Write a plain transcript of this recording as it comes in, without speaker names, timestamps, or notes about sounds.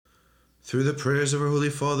Through the prayers of our holy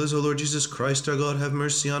fathers, O Lord Jesus Christ, our God, have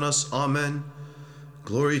mercy on us. Amen.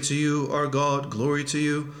 Glory to you, our God, glory to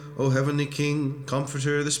you, O heavenly King,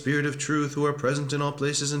 Comforter, the Spirit of truth, who are present in all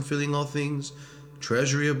places and filling all things,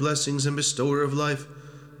 treasury of blessings and bestower of life.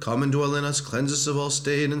 Come and dwell in us, cleanse us of all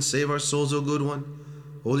stain, and save our souls, O good one.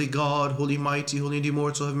 Holy God, holy mighty, holy and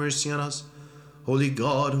immortal, have mercy on us. Holy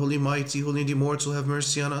God, holy mighty, holy and immortal, have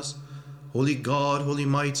mercy on us. Holy God, holy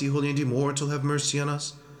mighty, holy and immortal, have mercy on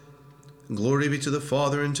us. Glory be to the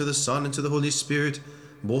Father, and to the Son, and to the Holy Spirit,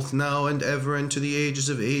 both now and ever, and to the ages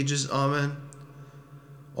of ages. Amen.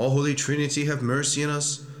 All Holy Trinity, have mercy on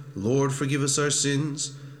us. Lord, forgive us our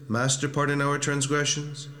sins. Master, pardon our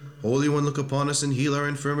transgressions. Holy One, look upon us and heal our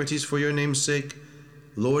infirmities for your name's sake.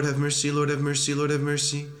 Lord, have mercy, Lord, have mercy, Lord, have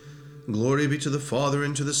mercy. Glory be to the Father,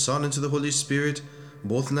 and to the Son, and to the Holy Spirit,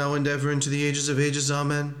 both now and ever, and to the ages of ages.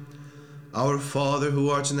 Amen. Our Father, who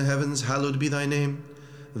art in the heavens, hallowed be thy name.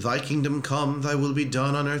 Thy kingdom come, thy will be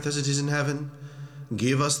done on earth as it is in heaven.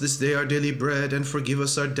 Give us this day our daily bread, and forgive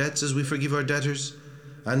us our debts as we forgive our debtors.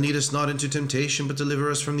 And lead us not into temptation, but deliver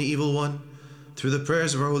us from the evil one. Through the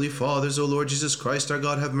prayers of our holy fathers, O Lord Jesus Christ, our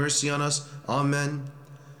God, have mercy on us. Amen.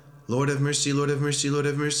 Lord, have mercy, Lord, have mercy, Lord,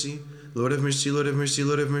 have mercy. Lord, have mercy, Lord, have mercy,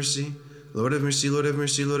 Lord, have mercy. Lord, have mercy, Lord, have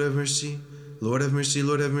mercy, Lord, have mercy. Lord, have mercy,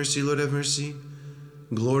 Lord, have mercy, Lord, have mercy.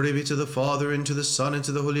 Glory be to the Father, and to the Son, and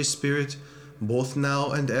to the Holy Spirit, both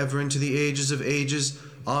now and ever, and to the ages of ages.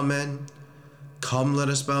 Amen. Come, let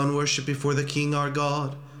us bow and worship before the King our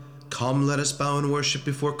God. Come, let us bow and worship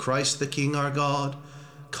before Christ the King our God.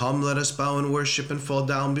 Come, let us bow and worship and fall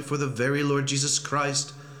down before the very Lord Jesus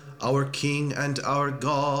Christ, our King and our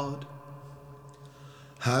God.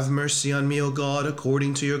 Have mercy on me, O God,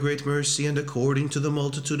 according to your great mercy, and according to the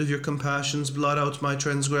multitude of your compassions, blot out my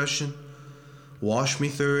transgression. Wash me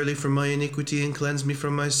thoroughly from my iniquity, and cleanse me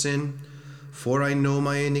from my sin. For I know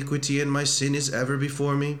my iniquity, and my sin is ever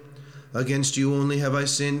before me. Against you only have I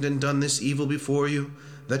sinned, and done this evil before you,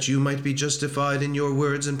 that you might be justified in your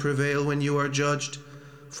words, and prevail when you are judged.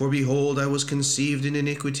 For behold, I was conceived in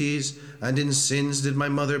iniquities, and in sins did my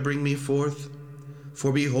mother bring me forth.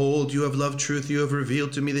 For behold, you have loved truth, you have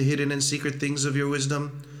revealed to me the hidden and secret things of your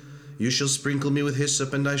wisdom. You shall sprinkle me with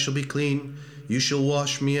hyssop, and I shall be clean. You shall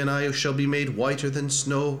wash me, and I shall be made whiter than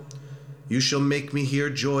snow. You shall make me hear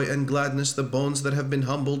joy and gladness, the bones that have been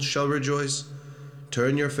humbled shall rejoice.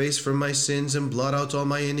 Turn your face from my sins, and blot out all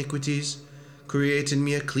my iniquities. Create in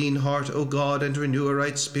me a clean heart, O God, and renew a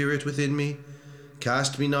right spirit within me.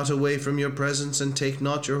 Cast me not away from your presence, and take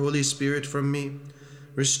not your Holy Spirit from me.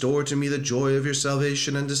 Restore to me the joy of your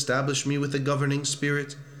salvation, and establish me with a governing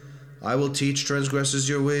spirit. I will teach transgressors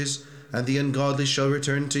your ways, and the ungodly shall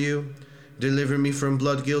return to you. Deliver me from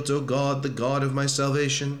blood guilt, O God, the God of my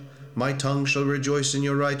salvation. My tongue shall rejoice in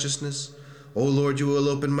your righteousness. O Lord, you will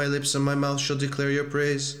open my lips, and my mouth shall declare your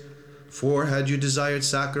praise. For had you desired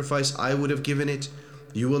sacrifice, I would have given it.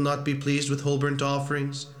 You will not be pleased with whole burnt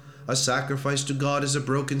offerings. A sacrifice to God is a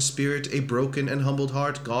broken spirit, a broken and humbled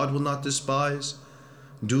heart God will not despise.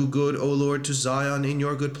 Do good, O Lord, to Zion in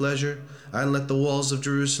your good pleasure, and let the walls of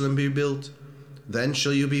Jerusalem be built. Then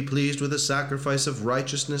shall you be pleased with a sacrifice of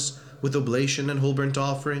righteousness, with oblation and whole burnt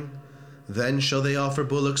offering. Then shall they offer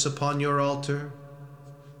bullocks upon your altar.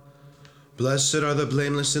 Blessed are the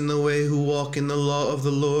blameless in the way, who walk in the law of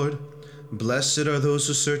the Lord. Blessed are those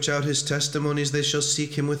who search out his testimonies, they shall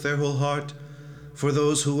seek him with their whole heart. For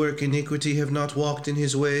those who work iniquity have not walked in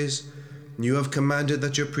his ways. You have commanded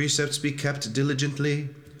that your precepts be kept diligently.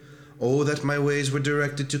 Oh, that my ways were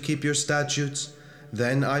directed to keep your statutes.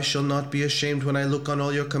 Then I shall not be ashamed when I look on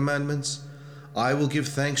all your commandments. I will give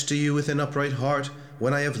thanks to you with an upright heart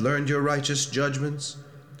when I have learned your righteous judgments.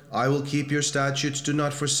 I will keep your statutes, do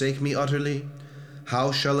not forsake me utterly.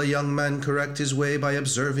 How shall a young man correct his way? By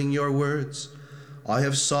observing your words. I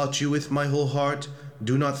have sought you with my whole heart.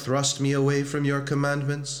 Do not thrust me away from your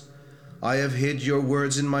commandments. I have hid your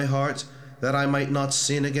words in my heart, that I might not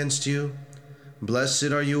sin against you. Blessed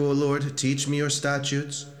are you, O Lord, teach me your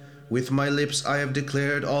statutes. With my lips I have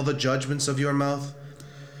declared all the judgments of your mouth.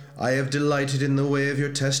 I have delighted in the way of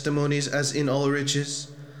your testimonies as in all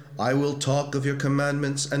riches. I will talk of your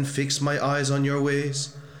commandments and fix my eyes on your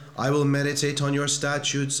ways. I will meditate on your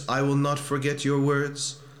statutes, I will not forget your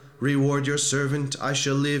words. Reward your servant, I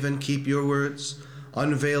shall live and keep your words.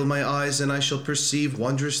 Unveil my eyes, and I shall perceive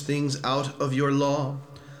wondrous things out of your law.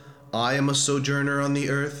 I am a sojourner on the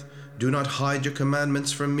earth. Do not hide your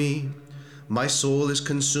commandments from me. My soul is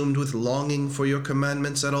consumed with longing for your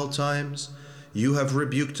commandments at all times. You have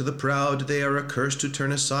rebuked the proud. They are accursed who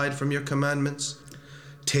turn aside from your commandments.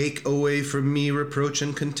 Take away from me reproach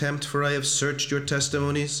and contempt, for I have searched your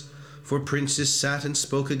testimonies. For princes sat and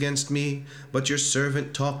spoke against me, but your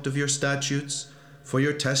servant talked of your statutes. For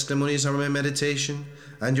your testimonies are my meditation,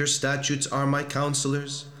 and your statutes are my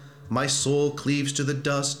counselors. My soul cleaves to the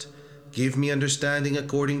dust. Give me understanding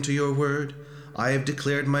according to your word. I have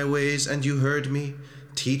declared my ways, and you heard me.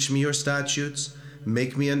 Teach me your statutes.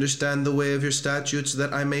 Make me understand the way of your statutes,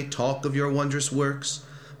 that I may talk of your wondrous works.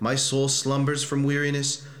 My soul slumbers from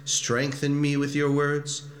weariness. Strengthen me with your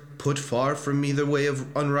words. Put far from me the way of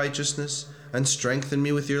unrighteousness, and strengthen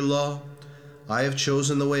me with your law. I have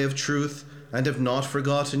chosen the way of truth, and have not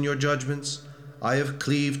forgotten your judgments. I have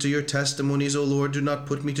cleaved to your testimonies, O Lord, do not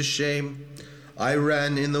put me to shame. I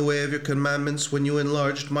ran in the way of your commandments when you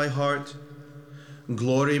enlarged my heart.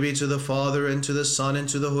 Glory be to the Father, and to the Son, and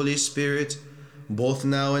to the Holy Spirit, both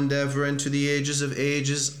now and ever, and to the ages of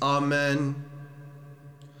ages. Amen.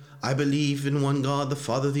 I believe in one God, the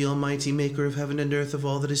Father, the Almighty, maker of heaven and earth, of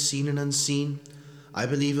all that is seen and unseen. I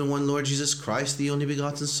believe in one Lord Jesus Christ, the only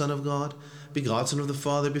begotten Son of God, begotten of the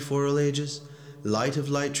Father before all ages, light of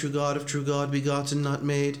light, true God of true God, begotten, not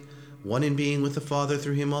made, one in being with the Father,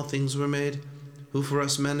 through him all things were made, who for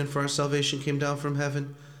us men and for our salvation came down from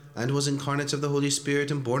heaven, and was incarnate of the Holy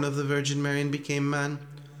Spirit, and born of the Virgin Mary, and became man.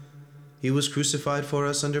 He was crucified for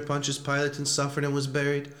us under Pontius Pilate, and suffered and was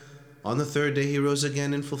buried. On the third day he rose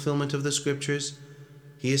again in fulfillment of the Scriptures.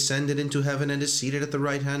 He ascended into heaven and is seated at the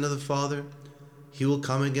right hand of the Father. He will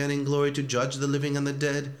come again in glory to judge the living and the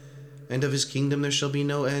dead, and of his kingdom there shall be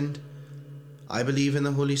no end. I believe in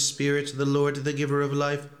the Holy Spirit, the Lord, the giver of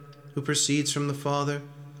life, who proceeds from the Father,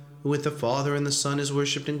 who with the Father and the Son is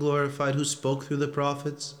worshipped and glorified, who spoke through the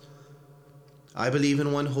prophets. I believe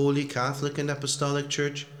in one holy, Catholic, and Apostolic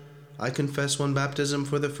Church. I confess one baptism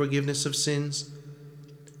for the forgiveness of sins.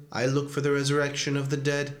 I look for the resurrection of the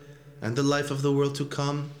dead and the life of the world to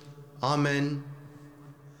come. Amen.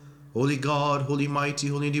 Holy God, holy mighty,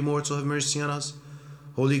 holy and immortal, have mercy on us.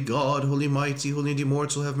 Holy God, holy mighty, holy and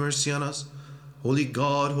immortal, have mercy on us. Holy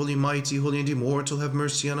God, holy mighty, holy and immortal, have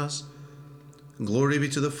mercy on us. Glory be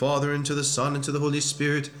to the Father, and to the Son, and to the Holy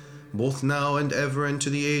Spirit, both now and ever, and to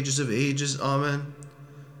the ages of ages. Amen.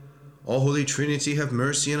 O Holy Trinity, have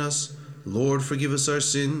mercy on us. Lord, forgive us our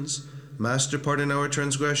sins. Master, pardon our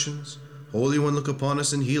transgressions. Holy One, look upon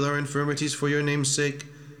us and heal our infirmities for your name's sake.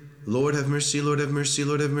 Lord, have mercy, Lord, have mercy,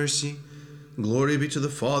 Lord, have mercy. Glory be to the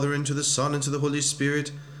Father, and to the Son, and to the Holy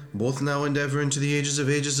Spirit, both now and ever, and to the ages of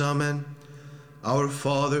ages. Amen. Our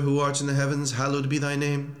Father, who art in the heavens, hallowed be thy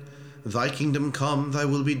name. Thy kingdom come, thy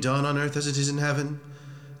will be done on earth as it is in heaven.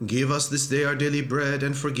 Give us this day our daily bread,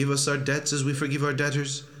 and forgive us our debts as we forgive our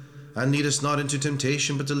debtors. And lead us not into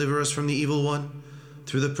temptation, but deliver us from the evil one.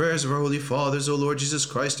 Through the prayers of our holy fathers, O Lord Jesus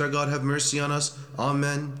Christ, our God, have mercy on us.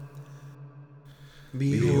 Amen.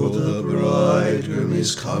 Behold, the bridegroom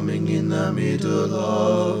is coming in the middle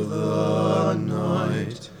of the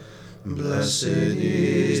night. Blessed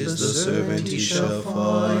is the servant he shall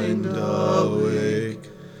find awake.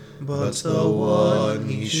 But the one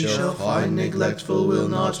he shall find neglectful will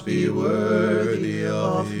not be worthy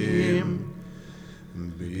of him.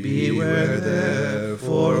 Beware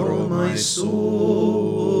therefore, O my soul.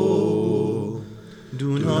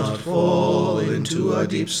 Do not fall into a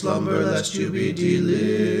deep slumber, lest you be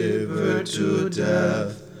delivered to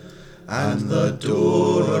death, and the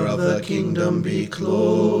door of the kingdom be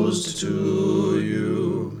closed to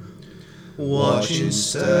you. Watch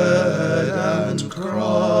instead and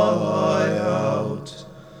cry out,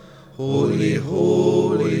 Holy,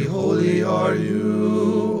 holy, holy are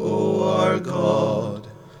you, O our God.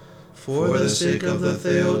 For the sake of the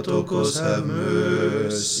Theotokos, have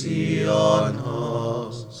mercy on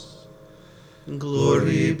us.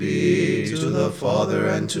 Glory be to the Father,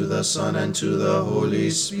 and to the Son, and to the Holy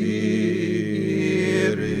Spirit.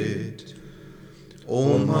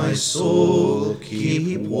 O my soul,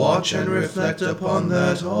 keep watch and reflect upon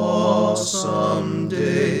that awesome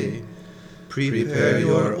day. Prepare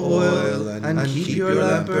your oil, and keep your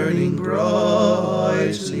lamp burning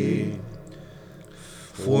brightly.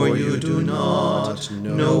 For you do not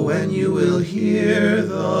know when you will hear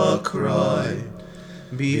the cry,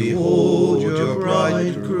 Behold, your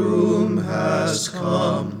bridegroom has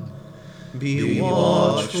come. Be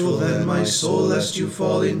watchful then, my soul, lest you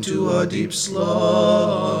fall into a deep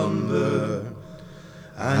slumber,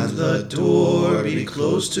 and the door be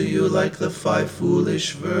closed to you like the 5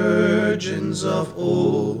 foolish virgins of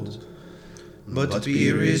old. But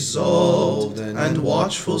be resolved and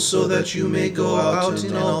watchful, so that you may go out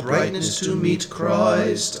in all brightness to meet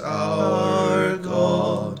Christ our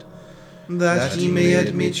God, that he may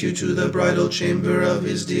admit you to the bridal chamber of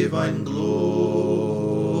his divine glory.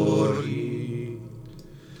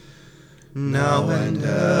 now and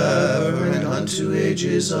ever, and unto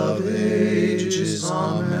ages of ages.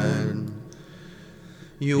 Amen.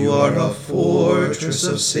 You are a fortress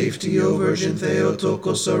of safety, O Virgin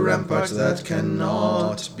Theotokos, a rampart that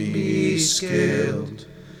cannot be scaled.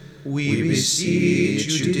 We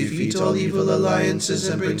beseech you, defeat all evil alliances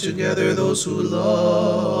and bring together those who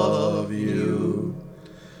love you.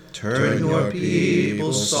 Turn your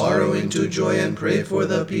people's sorrow into joy and pray for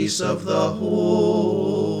the peace of the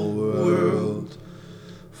whole world.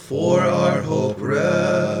 For our hope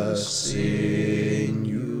rests in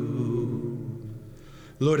you.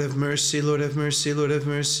 Lord have mercy, Lord have mercy, Lord have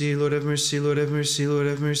mercy, Lord have mercy, Lord have mercy, Lord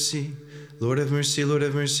have mercy. Lord have mercy, Lord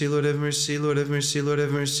have mercy, Lord have mercy, Lord have mercy, Lord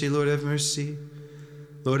have mercy, Lord have mercy.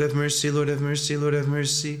 Lord have mercy, Lord have mercy, Lord have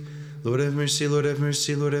mercy. Lord have mercy, Lord have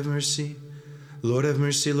mercy, Lord have mercy. Lord have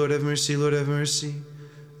mercy, Lord have mercy, Lord have mercy.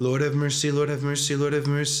 Lord have mercy, Lord have mercy, Lord have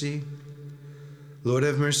mercy. Lord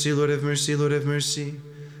have mercy, Lord have mercy, Lord have mercy.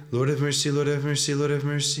 Lord have mercy, Lord have mercy, Lord have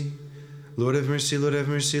mercy. Lord have mercy, Lord have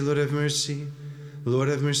mercy, Lord have mercy. Lord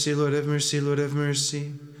have mercy, Lord have mercy, Lord have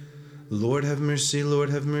mercy. Lord have mercy, Lord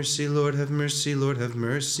have mercy, Lord have mercy, Lord have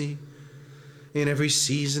mercy. In every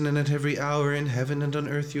season and at every hour, in heaven and on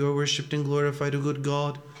earth, you are worshipped and glorified, O good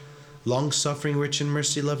God, long-suffering, rich in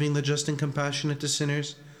mercy, loving the just and compassionate to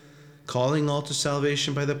sinners, calling all to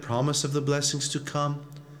salvation by the promise of the blessings to come.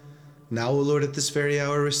 Now, O Lord, at this very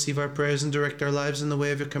hour, receive our prayers and direct our lives in the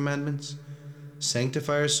way of your commandments.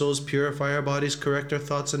 Sanctify our souls, purify our bodies, correct our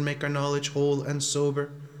thoughts, and make our knowledge whole and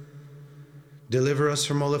sober. Deliver us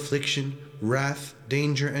from all affliction, wrath,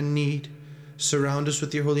 danger, and need. Surround us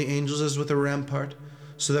with your holy angels as with a rampart,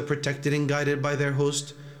 so that protected and guided by their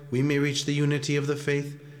host, we may reach the unity of the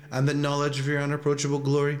faith and the knowledge of your unapproachable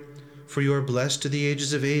glory. For you are blessed to the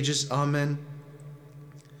ages of ages. Amen.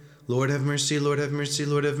 Lord have mercy, Lord have mercy,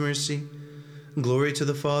 Lord have mercy. Glory to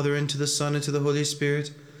the Father, and to the Son, and to the Holy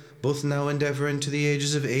Spirit, both now and ever, and to the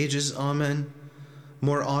ages of ages. Amen.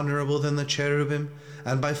 More honorable than the cherubim,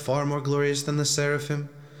 and by far more glorious than the seraphim,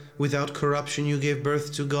 without corruption you gave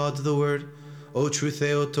birth to God the Word. O true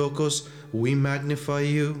Theotokos, we magnify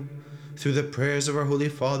you. Through the prayers of our holy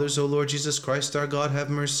fathers, O Lord Jesus Christ our God, have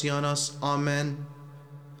mercy on us. Amen.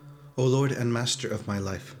 O Lord and Master of my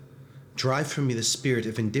life, drive from me the spirit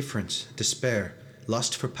of indifference, despair,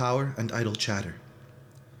 lust for power, and idle chatter.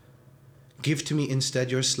 Give to me instead,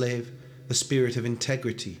 your slave, the spirit of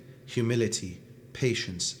integrity, humility,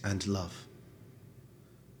 patience, and love.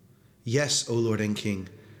 Yes, O Lord and King,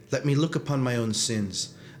 let me look upon my own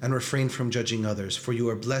sins and refrain from judging others, for you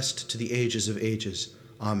are blessed to the ages of ages.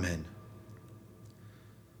 Amen.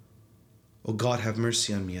 O God, have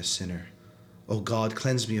mercy on me, a sinner. O God,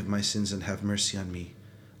 cleanse me of my sins and have mercy on me.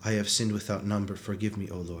 I have sinned without number. Forgive me,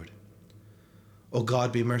 O Lord. O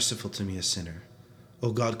God, be merciful to me, a sinner.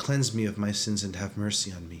 O God, cleanse me of my sins and have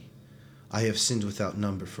mercy on me. I have sinned without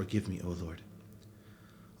number. Forgive me, O Lord.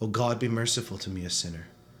 O God, be merciful to me, a sinner.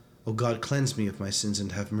 O God, cleanse me of my sins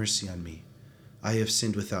and have mercy on me. I have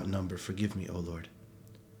sinned without number. Forgive me, O Lord.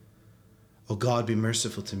 O God, be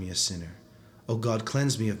merciful to me, a sinner. O God,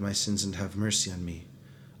 cleanse me of my sins and have mercy on me.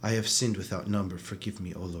 I have sinned without number. Forgive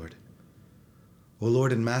me, O Lord. O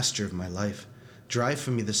Lord and Master of my life, drive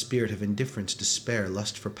from me the spirit of indifference, despair,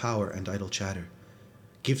 lust for power, and idle chatter.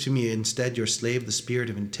 Give to me instead, your slave, the spirit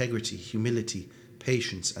of integrity, humility,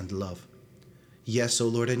 patience, and love. Yes, O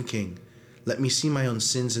Lord and King, let me see my own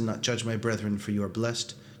sins and not judge my brethren, for you are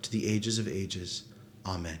blessed to the ages of ages.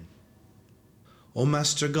 Amen. O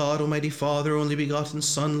Master God, Almighty Father, only begotten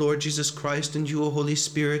Son, Lord Jesus Christ, and you, O Holy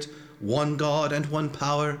Spirit, one God and one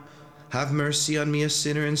power, have mercy on me, a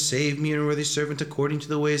sinner, and save me, an unworthy servant, according to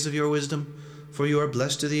the ways of your wisdom, for you are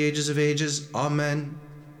blessed to the ages of ages. Amen.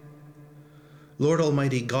 Lord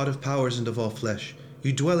Almighty, God of powers and of all flesh,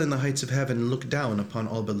 you dwell in the heights of heaven and look down upon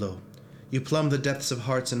all below. You plumb the depths of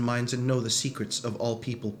hearts and minds and know the secrets of all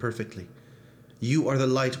people perfectly. You are the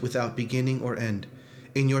light without beginning or end.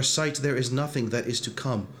 In your sight there is nothing that is to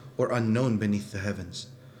come or unknown beneath the heavens.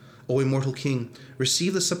 O immortal King,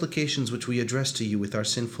 receive the supplications which we address to you with our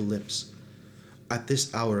sinful lips. At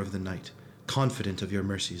this hour of the night, confident of your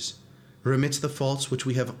mercies, remit the faults which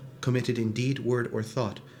we have committed in deed, word, or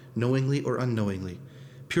thought, knowingly or unknowingly.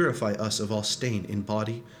 Purify us of all stain in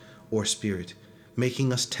body or spirit,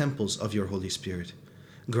 making us temples of your Holy Spirit.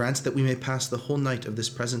 Grant that we may pass the whole night of this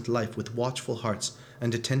present life with watchful hearts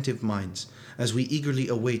and attentive minds, as we eagerly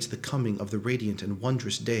await the coming of the radiant and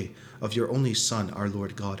wondrous day of your only Son, our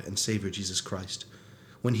Lord God and Savior Jesus Christ,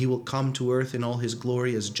 when he will come to earth in all his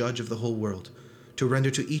glory as judge of the whole world, to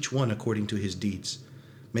render to each one according to his deeds.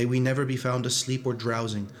 May we never be found asleep or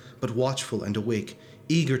drowsing, but watchful and awake,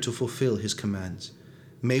 eager to fulfill his commands.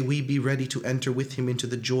 may we be ready to enter with him into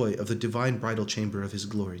the joy of the divine bridal chamber of his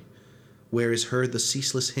glory, where is heard the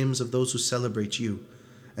ceaseless hymns of those who celebrate you,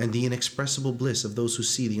 and the inexpressible bliss of those who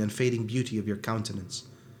see the unfading beauty of your countenance.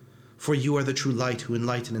 For you are the true light who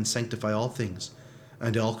enlighten and sanctify all things,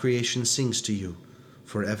 and all creation sings to you,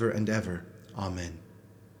 forever and ever. Amen.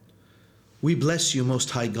 We bless you, Most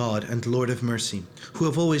High God and Lord of mercy, who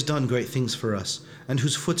have always done great things for us, and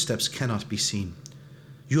whose footsteps cannot be seen.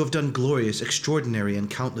 You have done glorious, extraordinary, and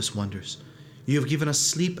countless wonders. You have given us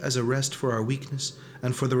sleep as a rest for our weakness,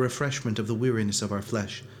 and for the refreshment of the weariness of our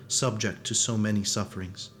flesh, subject to so many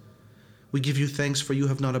sufferings. We give you thanks, for you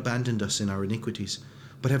have not abandoned us in our iniquities,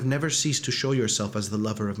 but have never ceased to show yourself as the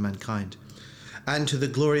lover of mankind. And to the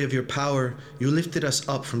glory of your power, you lifted us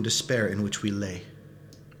up from despair in which we lay.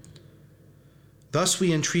 Thus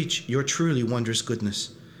we entreat your truly wondrous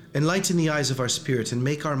goodness. Enlighten the eyes of our spirit, and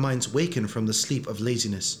make our minds waken from the sleep of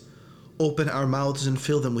laziness. Open our mouths and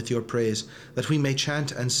fill them with your praise, that we may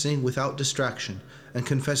chant and sing without distraction, and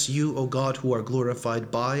confess you, O God, who are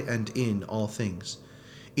glorified by and in all things.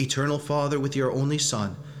 Eternal Father, with your only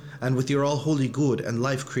Son, and with your all-holy good and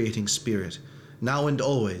life-creating Spirit, now and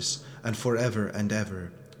always, and forever and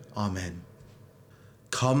ever. Amen.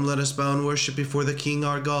 Come, let us bow and worship before the King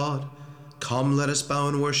our God. Come, let us bow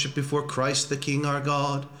and worship before Christ the King our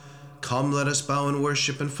God. Come, let us bow and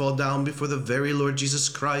worship and fall down before the very Lord Jesus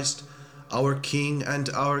Christ, our King and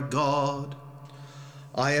our God.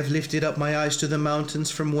 I have lifted up my eyes to the mountains,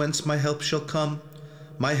 from whence my help shall come.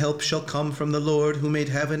 My help shall come from the Lord, who made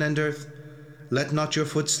heaven and earth. Let not your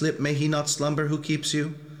foot slip, may he not slumber who keeps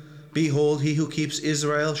you. Behold, he who keeps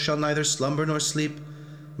Israel shall neither slumber nor sleep.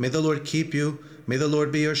 May the Lord keep you, may the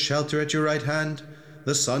Lord be your shelter at your right hand.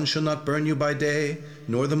 The sun shall not burn you by day,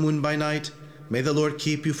 nor the moon by night. May the Lord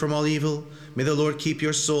keep you from all evil. May the Lord keep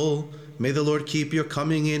your soul. May the Lord keep your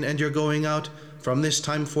coming in and your going out, from this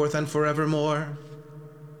time forth and forevermore.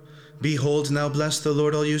 Behold, now bless the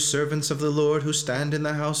Lord, all you servants of the Lord, who stand in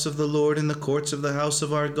the house of the Lord, in the courts of the house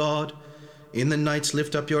of our God. In the nights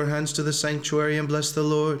lift up your hands to the sanctuary and bless the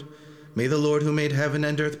Lord. May the Lord who made heaven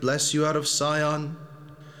and earth bless you out of Sion.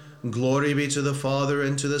 Glory be to the Father,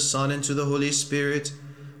 and to the Son, and to the Holy Spirit,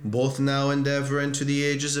 both now and ever, and to the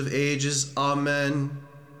ages of ages. Amen.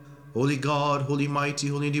 Holy God, holy mighty,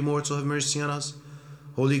 holy and immortal, have mercy on us.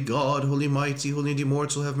 Holy God, holy mighty, holy and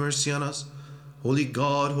immortal, have mercy on us. Holy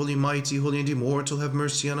God, holy mighty, holy and immortal, have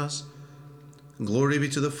mercy on us. Glory be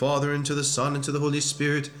to the Father, and to the Son, and to the Holy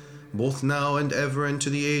Spirit, both now and ever, and to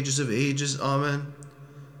the ages of ages. Amen.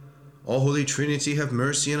 O Holy Trinity, have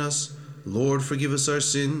mercy on us. Lord, forgive us our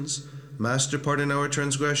sins. Master, pardon our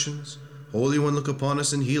transgressions. Holy One, look upon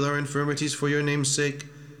us and heal our infirmities for your name's sake.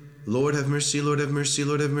 Lord, have mercy, Lord, have mercy,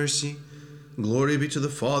 Lord, have mercy. Glory be to the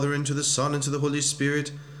Father, and to the Son, and to the Holy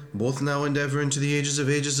Spirit, both now and ever, and to the ages of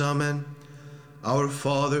ages. Amen. Our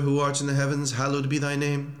Father, who art in the heavens, hallowed be thy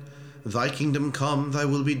name. Thy kingdom come, thy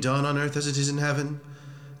will be done on earth as it is in heaven.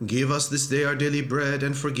 Give us this day our daily bread,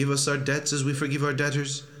 and forgive us our debts as we forgive our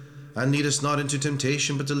debtors. And lead us not into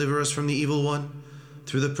temptation, but deliver us from the evil one.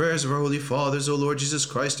 Through the prayers of our holy fathers, O Lord Jesus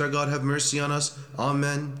Christ, our God, have mercy on us.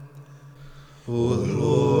 Amen. O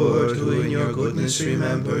Lord, who in your goodness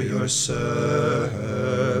remember your servants,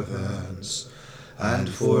 and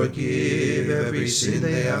forgive every sin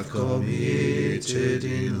they have committed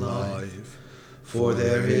in life. For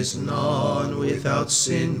there is none without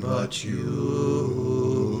sin but you,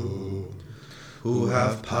 who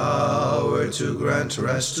have power to grant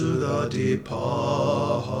rest to the departed.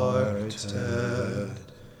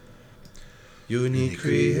 Unique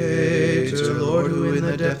Creator, Lord, who in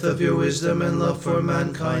the depth of your wisdom and love for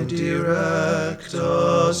mankind direct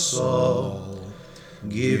us all,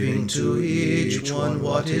 giving to each one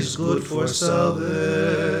what is good for salvation,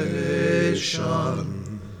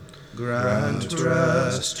 grant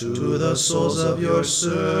rest to the souls of your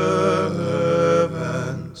servants,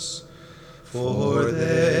 for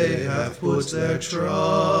they have put their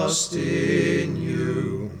trust in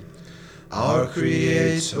you, our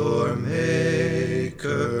Creator,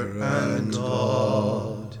 Maker, and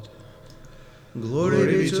God. Glory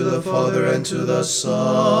be to the Father, and to the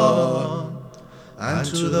Son, and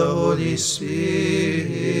to the Holy Spirit,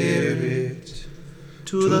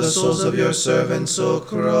 to the souls of your servants, O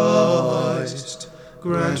Christ,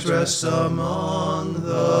 grant rest among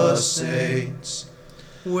the saints,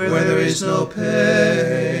 where there is no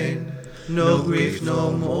pain, no grief,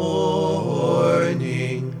 no mourning,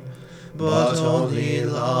 but only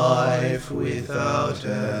life without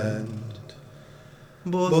end.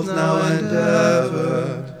 Both now and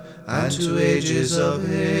ever, and to ages of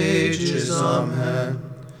ages. Amen.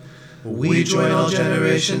 We join all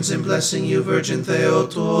generations in blessing you, Virgin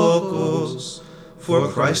Theotokos. For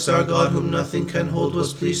Christ our God, whom nothing can hold,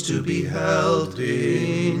 was pleased to be held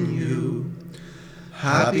in you.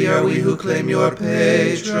 Happy are we who claim your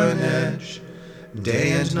patronage.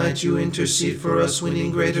 Day and night you intercede for us,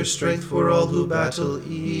 winning greater strength for all who battle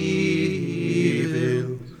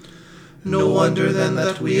evil. No wonder then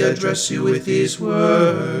that we address you with these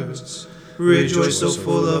words. Rejoice, O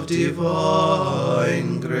full of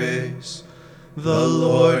divine grace. The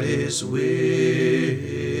Lord is with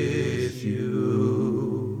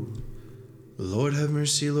you. Lord have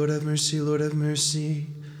mercy, Lord have mercy, Lord have mercy.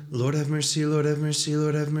 Lord have mercy, Lord have mercy,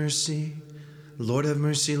 Lord have mercy. Lord have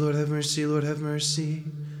mercy, Lord have mercy, Lord have mercy.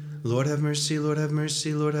 Lord have mercy, Lord have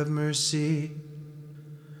mercy, Lord have mercy.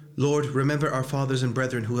 Lord, remember our fathers and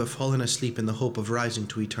brethren who have fallen asleep in the hope of rising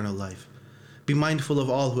to eternal life. Be mindful of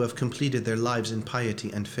all who have completed their lives in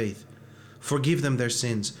piety and faith. Forgive them their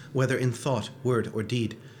sins, whether in thought, word, or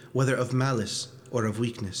deed, whether of malice or of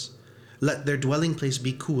weakness. Let their dwelling place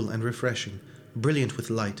be cool and refreshing, brilliant with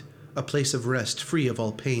light, a place of rest, free of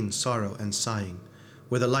all pain, sorrow, and sighing,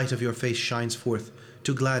 where the light of your face shines forth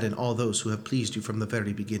to gladden all those who have pleased you from the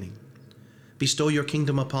very beginning. Bestow your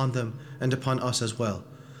kingdom upon them and upon us as well.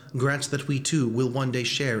 Grant that we too will one day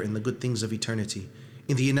share in the good things of eternity,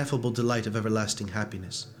 in the ineffable delight of everlasting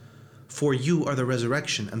happiness. For you are the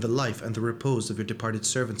resurrection and the life and the repose of your departed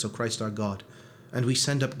servants, O Christ our God, and we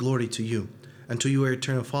send up glory to you, and to your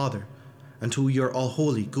eternal Father, and to your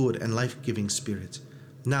all-holy, good, and life-giving Spirit,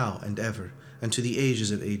 now and ever, and to the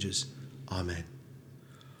ages of ages. Amen.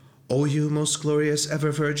 O you most glorious,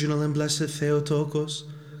 ever virginal and blessed Theotokos,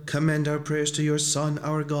 commend our prayers to your Son,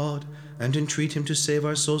 our God, and entreat him to save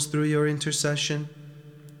our souls through your intercession.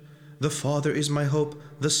 The Father is my hope,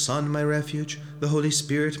 the Son my refuge, the Holy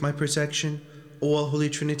Spirit my protection. O all Holy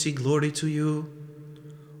Trinity, glory to you.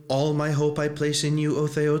 All my hope I place in you, O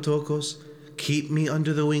Theotokos. Keep me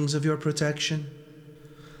under the wings of your protection.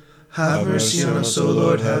 Have mercy on us, O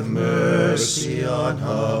Lord, have mercy on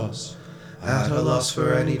us. At a loss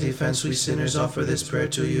for any defense, we sinners offer this prayer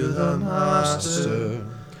to you, the Master.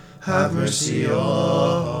 Have mercy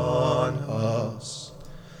on us.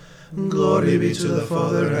 Glory be to the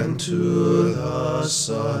Father, and to the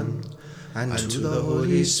Son, and to the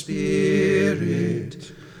Holy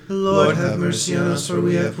Spirit. Lord, have mercy on us, for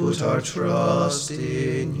we have put our trust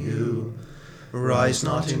in you. Rise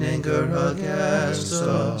not in anger against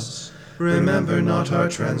us. Remember not our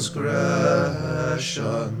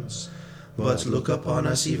transgressions, but look upon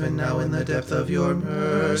us even now in the depth of your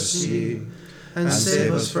mercy, and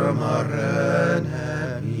save us from our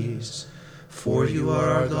enemies. For you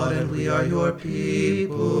are our God, and we are your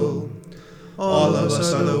people. All of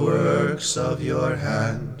us are the works of your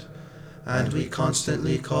hand, and we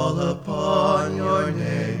constantly call upon your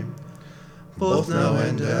name, both now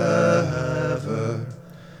and ever,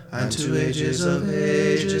 and to ages of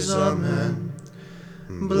ages. Amen.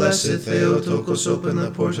 Blessed Theotokos, open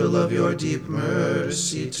the portal of your deep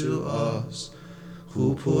mercy to us,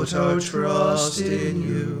 who put our trust in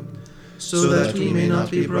you, so that we may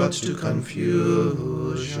not be brought to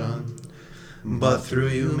confusion, but through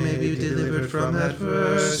you may be delivered from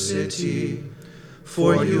adversity.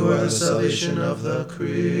 For you are the salvation of the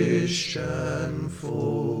Christian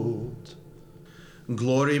fold.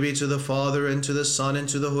 Glory be to the Father, and to the Son, and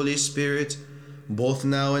to the Holy Spirit, both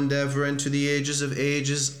now and ever, and to the ages of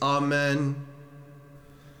ages. Amen.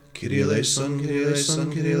 Kyrie eleison, Kyrie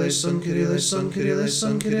eleison, Kyrie eleison, Kyrie eleison, Kyrie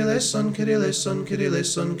eleison, Kyrie eleison, Kyrie eleison, Kyrie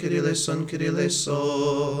eleison, Kyrie eleison, Kyrie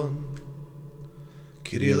eleison.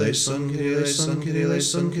 Kyrie eleison, Kyrie eleison, Kyrie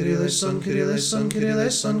eleison, Kyrie eleison, Kyrie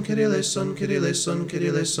eleison, Kyrie eleison, Kyrie eleison, Kyrie eleison, Kyrie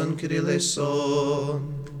eleison, Kyrie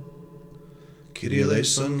eleison. Kyrie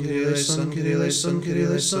eleison, Kyrie eleison, Kyrie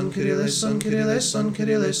eleison, Kyrie eleison, Kyrie eleison, Kyrie eleison,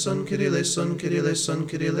 Kyrie eleison, Kyrie eleison, Kyrie eleison,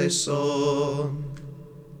 Kyrie eleison.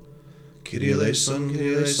 Kyrie eleison, Kyrie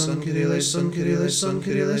eleison, Kyrie eleison, Kyrie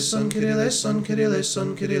eleison, Kyrie eleison, Kyrie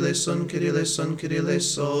eleison, Kyrie eleison, Kyrie eleison, Kyrie eleison, Kyrie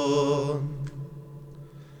eleison.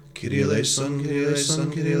 Kyrie eleison,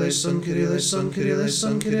 Kyrie eleison, Kyrie eleison, Kyrie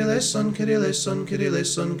eleison, Kyrie eleison, Kyrie eleison, Kyrie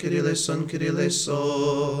eleison, Kyrie eleison, Kyrie eleison, Kyrie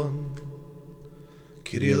eleison.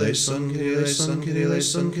 Kyrie eleison, Kyrie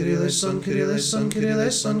eleison, Kyrie eleison, Kyrie eleison, Kyrie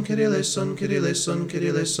eleison, Kyrie eleison, Kyrie eleison, Kyrie eleison, Kyrie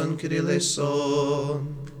eleison, Kyrie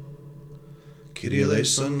eleison. Kyrie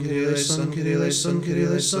eleison, Kyrie eleison, Kyrie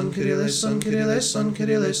eleison, Kyrie eleison, Kyrie eleison, Kyrie eleison,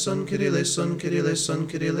 Kyrie eleison, Kyrie eleison, Kyrie eleison,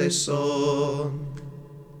 Kyrie eleison.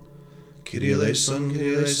 Kyrie eleison,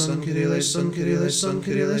 Kyrie eleison, Kyrie eleison,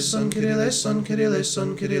 Kyrie eleison, Kyrie eleison, Kyrie eleison, Kyrie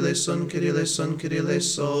eleison, Kyrie eleison, Kyrie eleison, Kyrie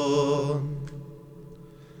eleison.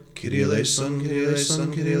 Kyrie eleison, Kyrie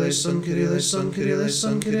eleison, Kyrie eleison, Kyrie eleison, Kyrie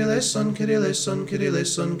eleison, Kyrie eleison, Kyrie eleison, Kyrie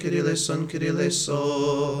eleison, Kyrie eleison, Kyrie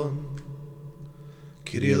eleison.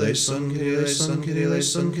 Kyrie eleison, Kyrie eleison, Kyrie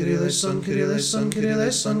eleison, Kyrie eleison, Kyrie eleison, Kyrie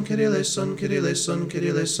eleison, Kyrie eleison, Kyrie eleison, Kyrie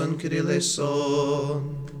eleison, Kyrie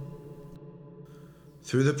eleison.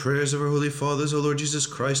 Through the prayers of our holy fathers, O Lord Jesus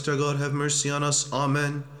Christ, our God, have mercy on us.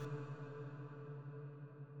 Amen.